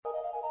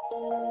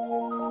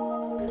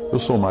Eu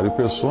sou Mário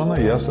Persona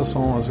e essas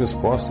são as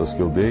respostas que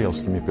eu dei aos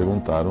que me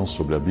perguntaram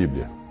sobre a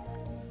Bíblia.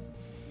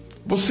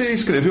 Você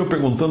escreveu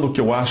perguntando o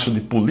que eu acho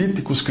de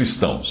políticos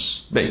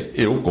cristãos. Bem,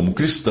 eu, como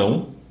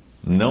cristão,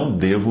 não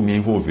devo me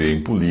envolver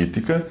em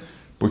política,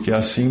 porque é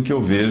assim que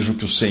eu vejo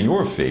que o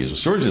Senhor fez, o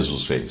Senhor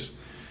Jesus fez.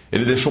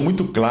 Ele deixou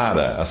muito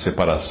clara a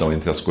separação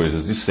entre as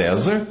coisas de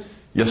César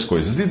e as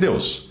coisas de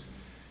Deus.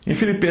 Em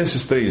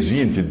Filipenses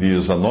 3,20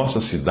 diz: a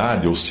nossa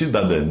cidade ou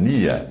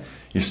cidadania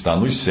está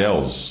nos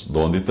céus,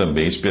 donde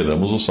também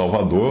esperamos o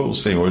Salvador, o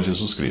Senhor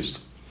Jesus Cristo.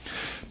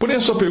 Porém, a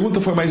sua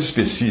pergunta foi mais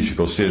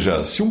específica, ou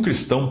seja, se um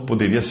cristão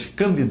poderia se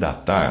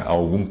candidatar a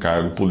algum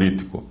cargo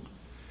político.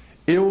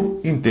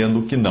 Eu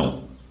entendo que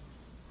não.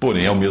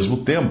 Porém, ao mesmo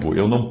tempo,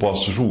 eu não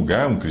posso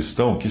julgar um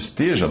cristão que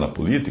esteja na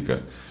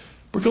política,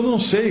 porque eu não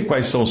sei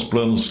quais são os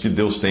planos que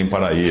Deus tem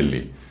para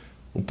ele.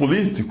 O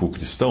político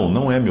cristão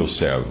não é meu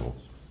servo,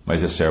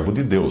 mas é servo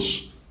de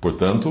Deus.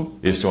 Portanto,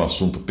 este é um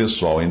assunto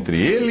pessoal entre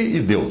ele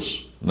e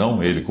Deus,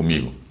 não ele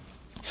comigo.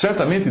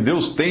 Certamente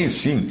Deus tem,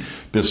 sim,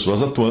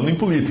 pessoas atuando em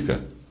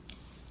política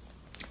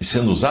e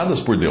sendo usadas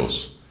por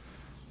Deus.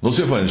 Nos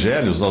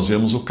evangelhos, nós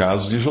vemos o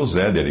caso de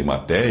José de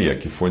Arimateia,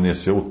 que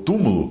forneceu o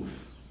túmulo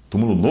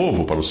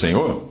novo para o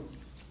Senhor,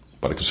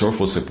 para que o Senhor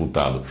fosse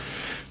sepultado.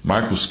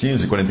 Marcos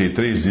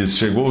 15:43 diz: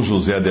 chegou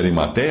José de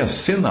Arimateia,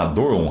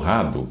 senador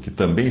honrado, que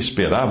também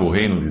esperava o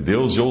reino de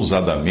Deus, e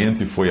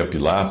ousadamente foi a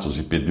Pilatos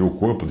e pediu o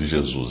corpo de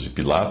Jesus. E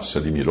Pilatos se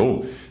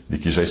admirou de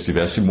que já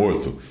estivesse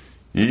morto.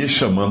 E,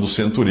 chamando o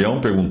centurião,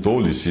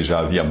 perguntou-lhe se já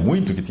havia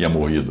muito que tinha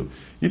morrido.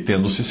 E,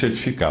 tendo-se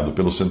certificado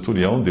pelo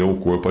centurião, deu o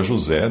corpo a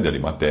José de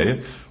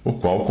Arimateia, o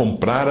qual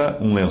comprara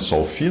um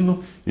lençol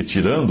fino e,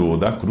 tirando-o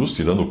da cruz,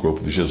 tirando o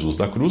corpo de Jesus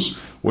da cruz,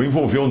 o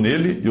envolveu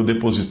nele e o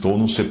depositou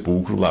num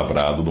sepulcro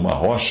lavrado numa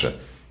rocha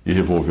e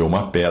revolveu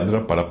uma pedra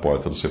para a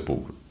porta do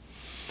sepulcro.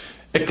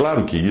 É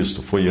claro que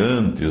isto foi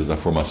antes da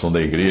formação da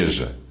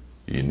igreja.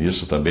 E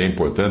nisso também é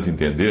importante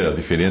entender a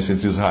diferença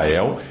entre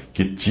Israel,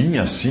 que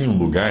tinha sim um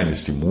lugar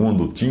neste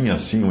mundo, tinha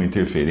sim uma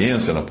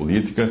interferência na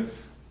política,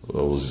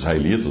 os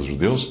israelitas, os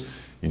judeus,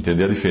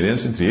 entender a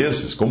diferença entre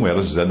esses, como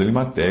era José de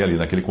Arimateia ali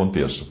naquele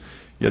contexto,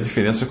 e a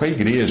diferença com a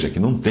igreja, que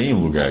não tem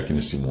um lugar aqui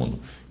neste mundo,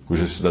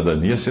 cuja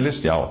cidadania é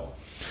celestial.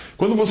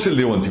 Quando você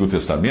lê o Antigo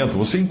Testamento,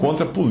 você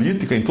encontra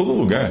política em todo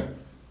lugar,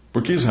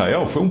 porque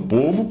Israel foi um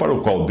povo para o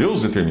qual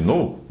Deus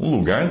determinou um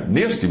lugar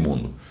neste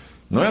mundo.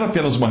 Não era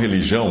apenas uma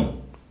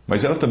religião,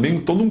 mas era também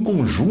todo um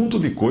conjunto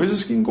de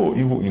coisas que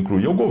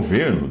incluía o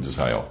governo de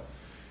Israel.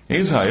 Em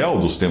Israel,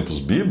 dos tempos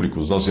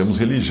bíblicos, nós vemos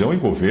religião e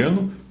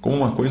governo como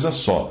uma coisa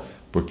só,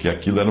 porque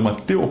aquilo era uma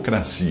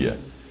teocracia.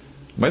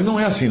 Mas não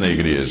é assim na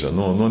igreja.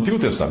 No Antigo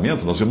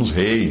Testamento, nós vemos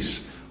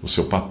reis, o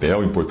seu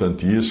papel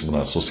importantíssimo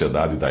na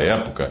sociedade da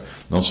época,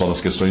 não só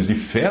nas questões de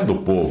fé do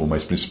povo,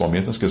 mas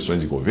principalmente nas questões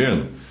de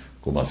governo,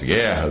 como as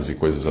guerras e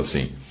coisas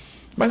assim.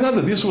 Mas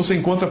nada disso você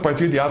encontra a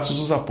partir de Atos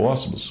dos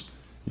Apóstolos.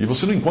 E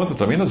você não encontra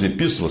também nas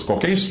epístolas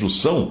qualquer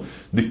instrução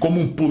de como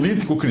um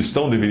político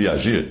cristão deveria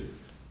agir,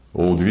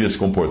 ou deveria se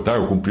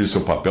comportar, ou cumprir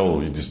seu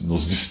papel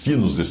nos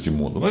destinos deste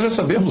mundo. Nós já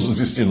sabemos os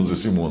destinos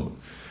deste mundo.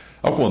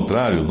 Ao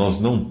contrário, nós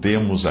não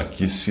temos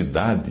aqui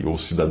cidade ou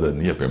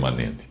cidadania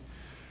permanente.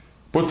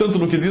 Portanto,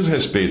 no que diz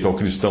respeito ao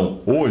cristão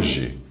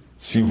hoje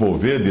se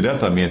envolver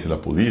diretamente na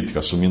política,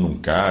 assumindo um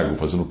cargo,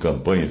 fazendo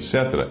campanha,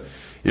 etc.,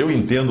 eu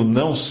entendo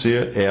não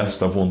ser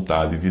esta a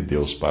vontade de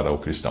Deus para o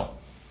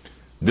cristão.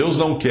 Deus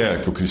não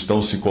quer que o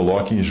cristão se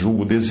coloque em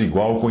julgo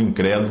desigual com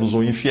incrédulos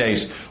ou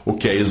infiéis, o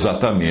que é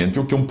exatamente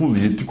o que um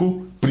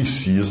político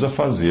precisa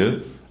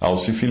fazer ao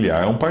se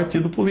filiar a um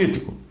partido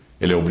político.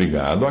 Ele é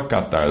obrigado a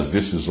acatar as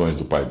decisões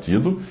do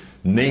partido,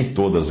 nem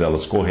todas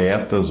elas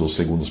corretas ou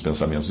segundo os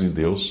pensamentos de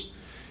Deus.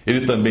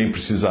 Ele também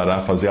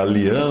precisará fazer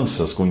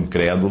alianças com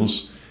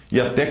incrédulos e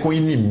até com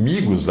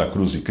inimigos da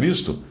cruz de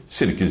Cristo,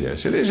 se ele quiser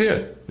se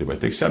eleger. Ele vai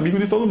ter que ser amigo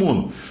de todo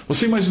mundo.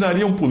 Você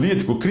imaginaria um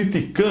político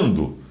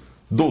criticando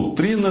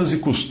doutrinas e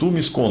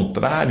costumes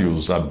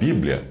contrários à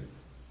Bíblia,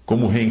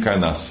 como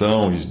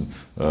reencarnação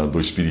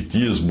do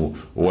espiritismo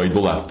ou a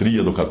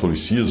idolatria do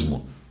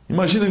catolicismo?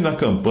 Imagina ele na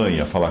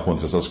campanha falar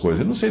contra essas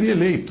coisas. Ele não seria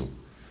eleito.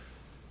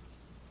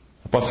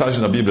 A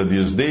passagem na Bíblia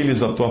diz: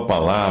 dei-lhes a tua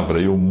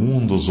palavra e o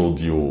mundo os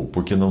odiou,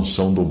 porque não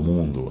são do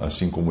mundo,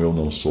 assim como eu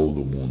não sou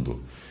do mundo.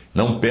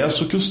 Não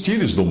peço que os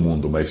tires do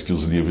mundo, mas que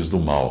os livres do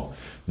mal.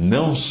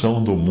 Não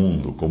são do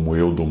mundo, como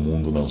eu do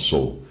mundo não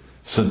sou.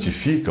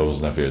 Santifica-os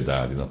na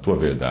verdade, na tua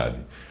verdade.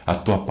 A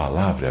tua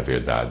palavra é a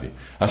verdade.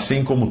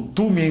 Assim como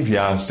tu me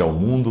enviaste ao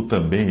mundo,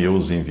 também eu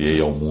os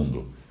enviei ao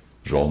mundo.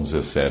 João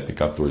 17,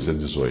 14 a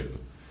 18.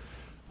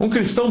 Um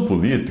cristão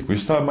político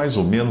está mais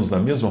ou menos na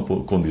mesma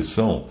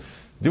condição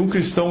de um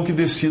cristão que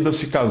decida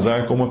se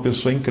casar com uma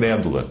pessoa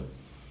incrédula.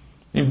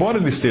 Embora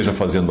ele esteja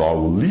fazendo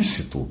algo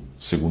lícito,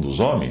 segundo os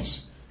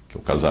homens, que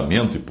o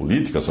casamento e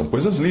política são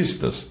coisas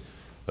lícitas.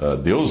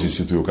 Deus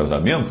instituiu o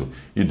casamento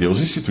e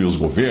Deus instituiu os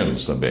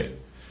governos também.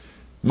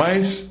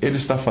 Mas ele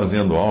está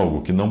fazendo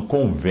algo que não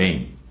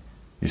convém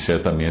e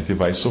certamente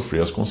vai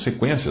sofrer as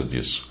consequências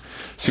disso.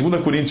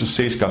 2 Coríntios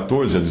 6,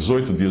 14 a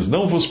 18 diz: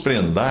 Não vos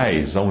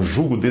prendais a um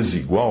jugo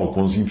desigual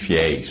com os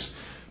infiéis,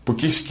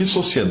 porque que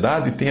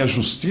sociedade tem a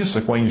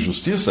justiça com a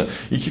injustiça,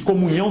 e que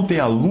comunhão tem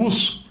a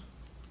luz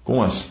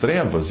com as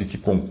trevas, e que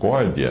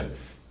concórdia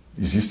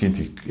existe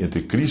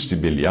entre Cristo e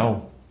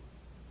Belial?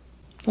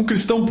 Um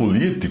cristão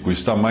político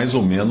está mais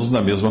ou menos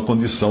na mesma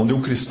condição de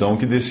um cristão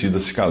que decida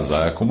se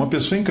casar com uma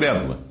pessoa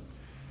incrédula.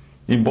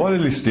 Embora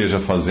ele esteja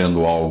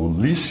fazendo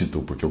algo lícito,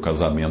 porque o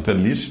casamento é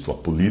lícito, a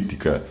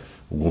política,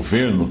 o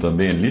governo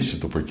também é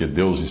lícito, porque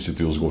Deus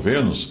instituiu os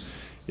governos,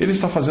 ele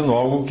está fazendo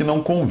algo que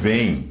não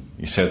convém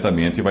e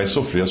certamente vai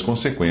sofrer as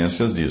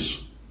consequências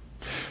disso.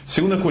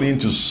 2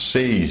 Coríntios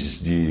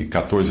 6, de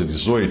 14 a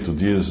 18,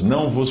 diz: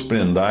 Não vos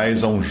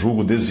prendais a um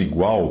jugo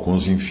desigual com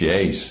os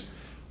infiéis,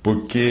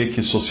 porque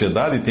que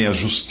sociedade tem a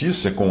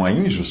justiça com a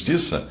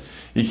injustiça,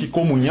 e que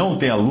comunhão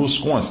tem a luz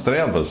com as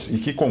trevas, e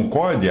que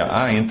concórdia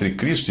há entre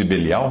Cristo e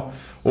Belial,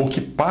 ou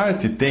que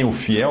parte tem o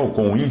fiel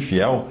com o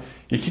infiel,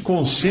 e que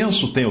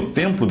consenso tem o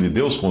templo de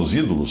Deus com os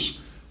ídolos?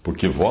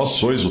 Porque vós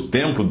sois o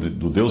templo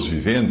do Deus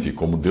vivente,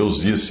 como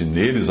Deus disse: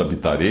 Neles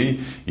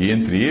habitarei e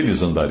entre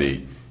eles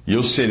andarei, e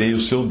eu serei o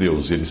seu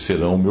Deus, eles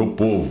serão o meu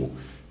povo.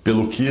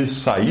 Pelo que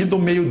saí do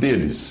meio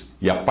deles,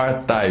 e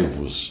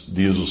apartai-vos,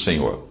 diz o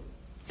Senhor.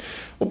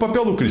 O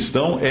papel do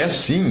cristão é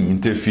sim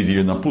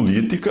interferir na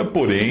política,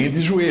 porém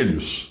de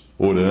joelhos,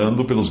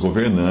 orando pelos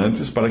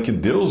governantes para que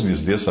Deus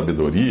lhes dê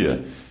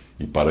sabedoria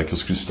e para que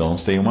os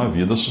cristãos tenham uma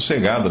vida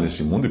sossegada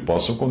nesse mundo e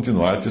possam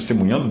continuar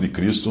testemunhando de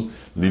Cristo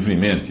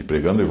livremente,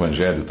 pregando o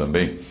Evangelho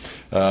também.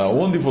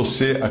 Onde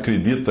você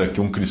acredita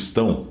que um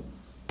cristão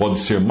pode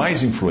ser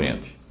mais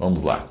influente?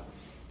 Vamos lá.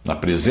 Na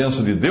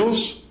presença de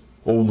Deus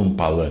ou num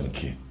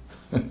palanque?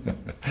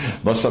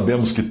 Nós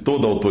sabemos que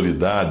toda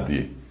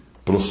autoridade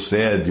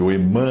procede ou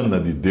emana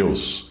de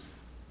Deus.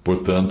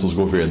 Portanto, os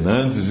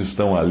governantes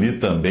estão ali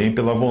também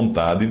pela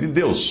vontade de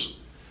Deus.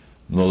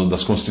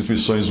 Das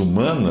constituições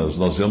humanas,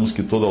 nós vemos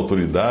que toda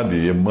autoridade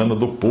emana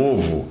do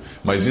povo,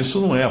 mas isso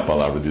não é a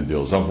palavra de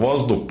Deus. A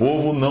voz do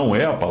povo não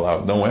é a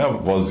palavra, não é a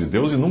voz de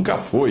Deus e nunca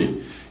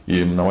foi.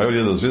 E na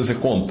maioria das vezes é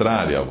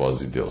contrária à voz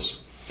de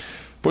Deus.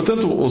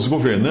 Portanto, os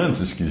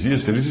governantes que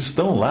existem, eles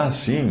estão lá,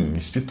 sim,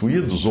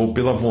 instituídos ou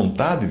pela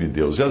vontade de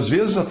Deus. E às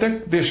vezes até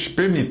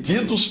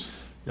permitidos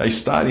a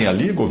estarem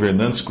ali,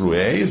 governantes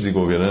cruéis e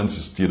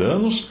governantes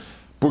tiranos,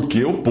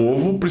 porque o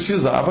povo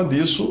precisava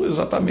disso,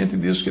 exatamente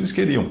disso que eles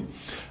queriam.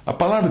 A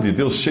palavra de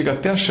Deus chega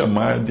até a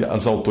chamar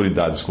as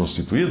autoridades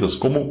constituídas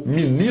como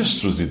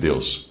ministros de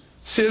Deus,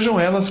 sejam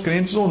elas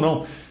crentes ou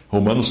não.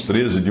 Romanos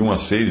 13, de 1 a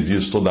 6,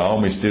 diz: Toda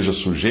alma esteja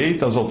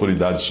sujeita às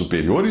autoridades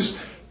superiores,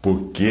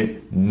 porque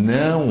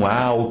não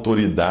há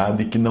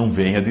autoridade que não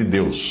venha de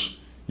Deus.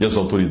 E as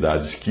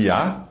autoridades que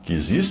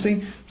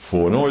existem,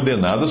 foram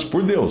ordenadas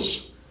por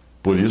Deus.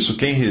 Por isso,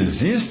 quem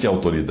resiste à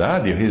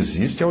autoridade,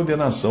 resiste à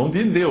ordenação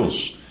de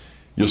Deus.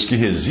 E os que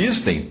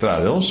resistem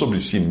trarão sobre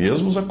si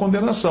mesmos a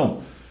condenação.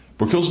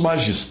 Porque os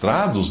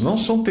magistrados não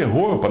são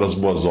terror para as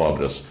boas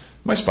obras,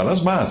 mas para as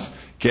más.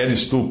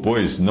 Queres tu,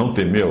 pois, não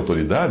temer a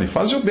autoridade?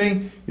 Faze o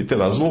bem, e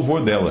terás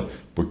louvor dela,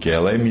 porque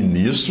ela é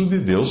ministro de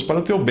Deus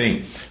para teu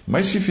bem.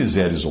 Mas se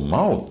fizeres o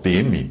mal,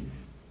 teme,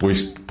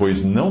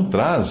 pois não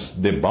traz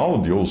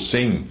debalde ou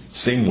sem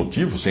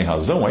motivo, sem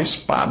razão, a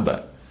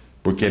espada.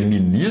 Porque é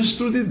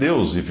ministro de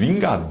Deus e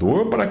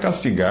vingador para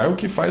castigar o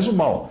que faz o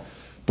mal.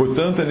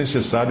 Portanto, é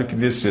necessário que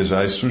lhes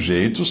sejais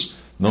sujeitos,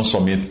 não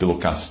somente pelo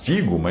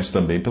castigo, mas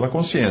também pela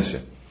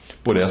consciência.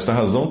 Por esta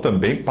razão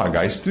também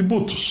pagais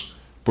tributos,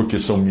 porque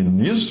são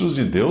ministros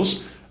de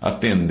Deus,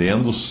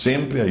 atendendo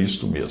sempre a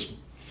isto mesmo.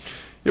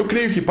 Eu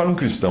creio que para um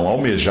cristão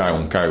almejar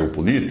um cargo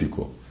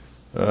político,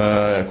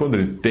 quando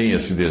ele tem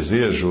esse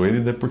desejo,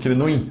 é porque ele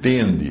não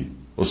entende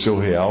o seu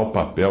real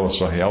papel, a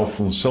sua real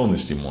função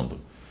neste mundo.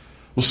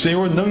 O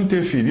Senhor não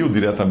interferiu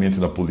diretamente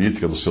na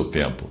política do seu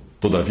tempo.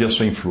 Todavia,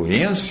 sua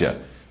influência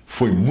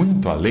foi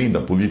muito além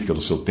da política do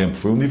seu tempo,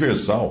 foi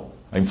universal,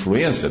 a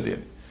influência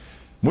dele.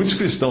 Muitos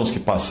cristãos que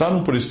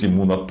passaram por este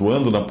mundo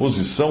atuando na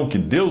posição que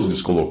Deus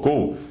lhes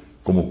colocou,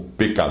 como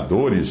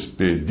pecadores,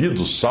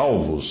 perdidos,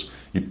 salvos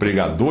e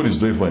pregadores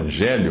do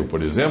Evangelho,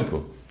 por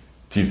exemplo,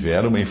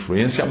 tiveram uma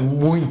influência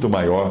muito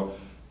maior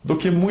do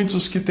que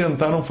muitos que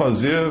tentaram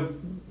fazer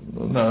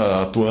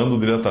atuando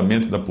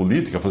diretamente na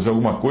política, fazer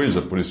alguma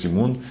coisa por esse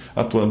mundo,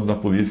 atuando na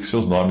política,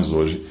 seus nomes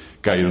hoje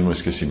caíram no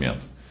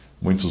esquecimento.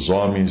 Muitos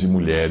homens e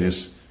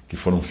mulheres que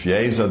foram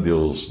fiéis a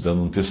Deus,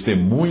 dando um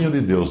testemunho de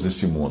Deus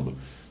nesse mundo,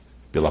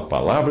 pela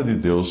palavra de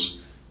Deus,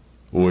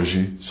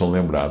 hoje são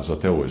lembrados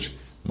até hoje.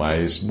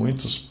 Mas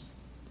muitos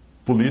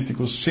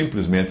políticos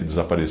simplesmente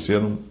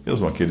desapareceram,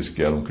 mesmo aqueles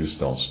que eram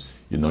cristãos,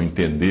 e não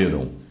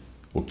entenderam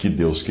o que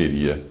Deus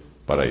queria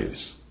para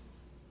eles.